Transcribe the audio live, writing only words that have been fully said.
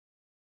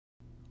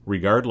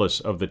Regardless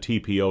of the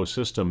TPO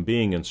system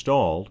being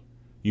installed,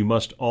 you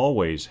must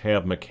always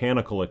have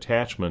mechanical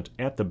attachment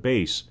at the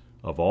base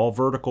of all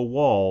vertical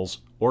walls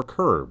or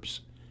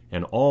curbs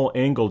and all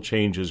angle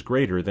changes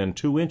greater than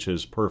 2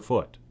 inches per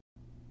foot.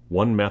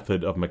 One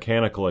method of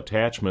mechanical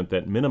attachment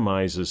that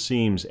minimizes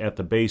seams at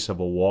the base of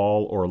a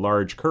wall or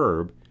large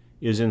curb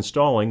is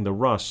installing the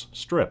RUSS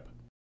Strip.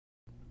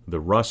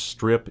 The RUSS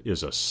Strip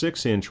is a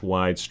 6-inch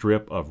wide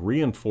strip of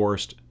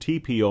reinforced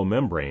TPO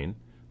membrane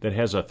that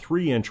has a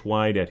 3-inch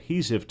wide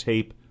adhesive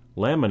tape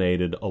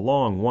laminated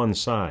along one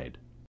side.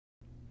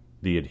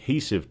 The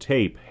adhesive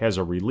tape has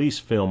a release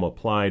film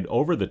applied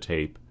over the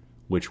tape,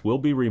 which will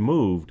be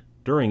removed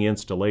during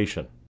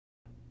installation.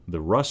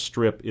 The RUSS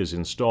Strip is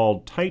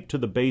installed tight to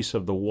the base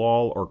of the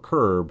wall or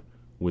curb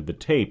with the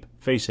tape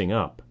facing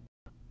up.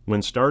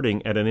 When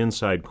starting at an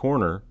inside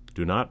corner,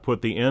 do not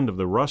put the end of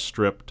the RUSS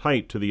Strip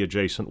tight to the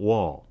adjacent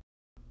wall.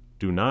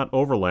 Do not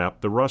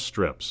overlap the RUSS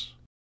strips.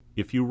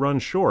 If you run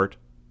short,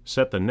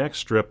 set the next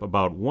strip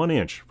about 1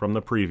 inch from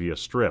the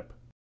previous strip.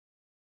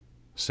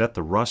 Set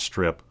the RUSS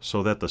Strip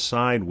so that the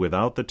side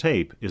without the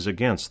tape is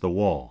against the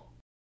wall.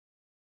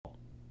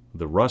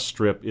 The RUSS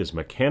Strip is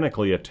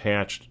mechanically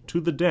attached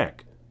to the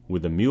deck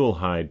with a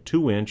mulehide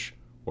 2-inch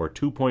or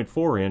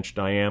 2.4-inch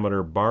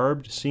diameter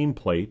barbed seam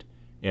plate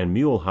and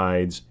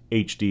mulehides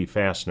HD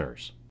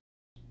fasteners.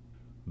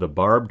 The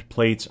barbed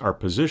plates are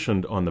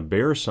positioned on the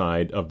bare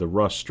side of the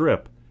RUSS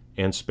Strip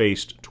and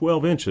spaced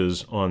 12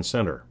 inches on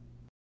center.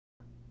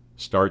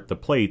 Start the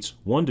plates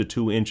 1 to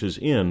 2 inches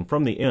in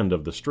from the end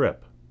of the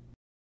strip.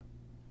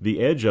 The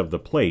edge of the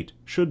plate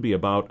should be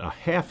about a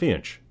 1/2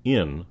 inch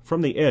in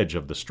from the edge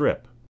of the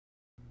strip.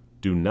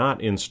 Do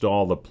not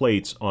install the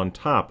plates on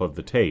top of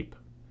the tape.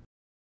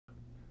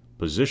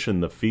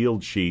 Position the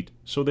field sheet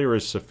so there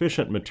is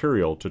sufficient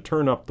material to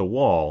turn up the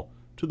wall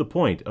to the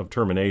point of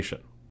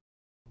termination.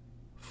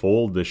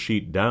 Fold the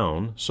sheet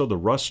down so the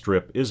RUSS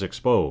Strip is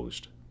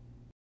exposed.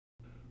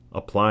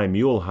 Apply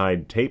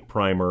mulehide tape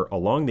primer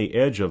along the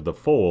edge of the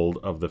fold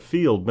of the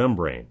field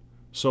membrane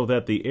so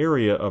that the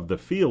area of the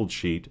field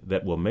sheet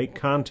that will make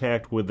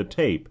contact with the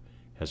tape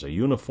has a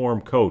uniform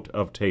coat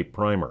of tape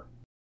primer.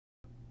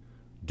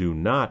 Do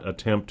not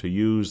attempt to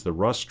use the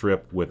RUSS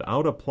Strip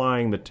without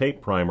applying the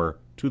tape primer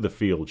to the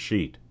field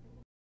sheet.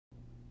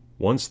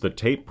 Once the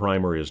tape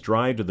primer is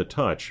dry to the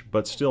touch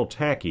but still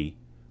tacky,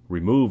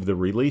 remove the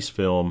release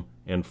film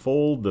and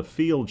fold the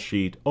field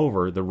sheet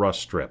over the RUSS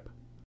Strip.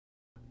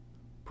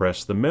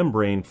 Press the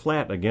membrane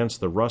flat against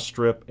the RUSS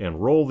Strip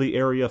and roll the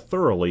area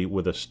thoroughly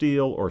with a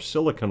steel or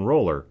silicone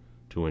roller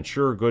to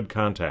ensure good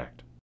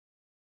contact.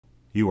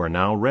 You are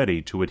now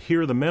ready to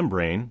adhere the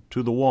membrane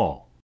to the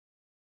wall.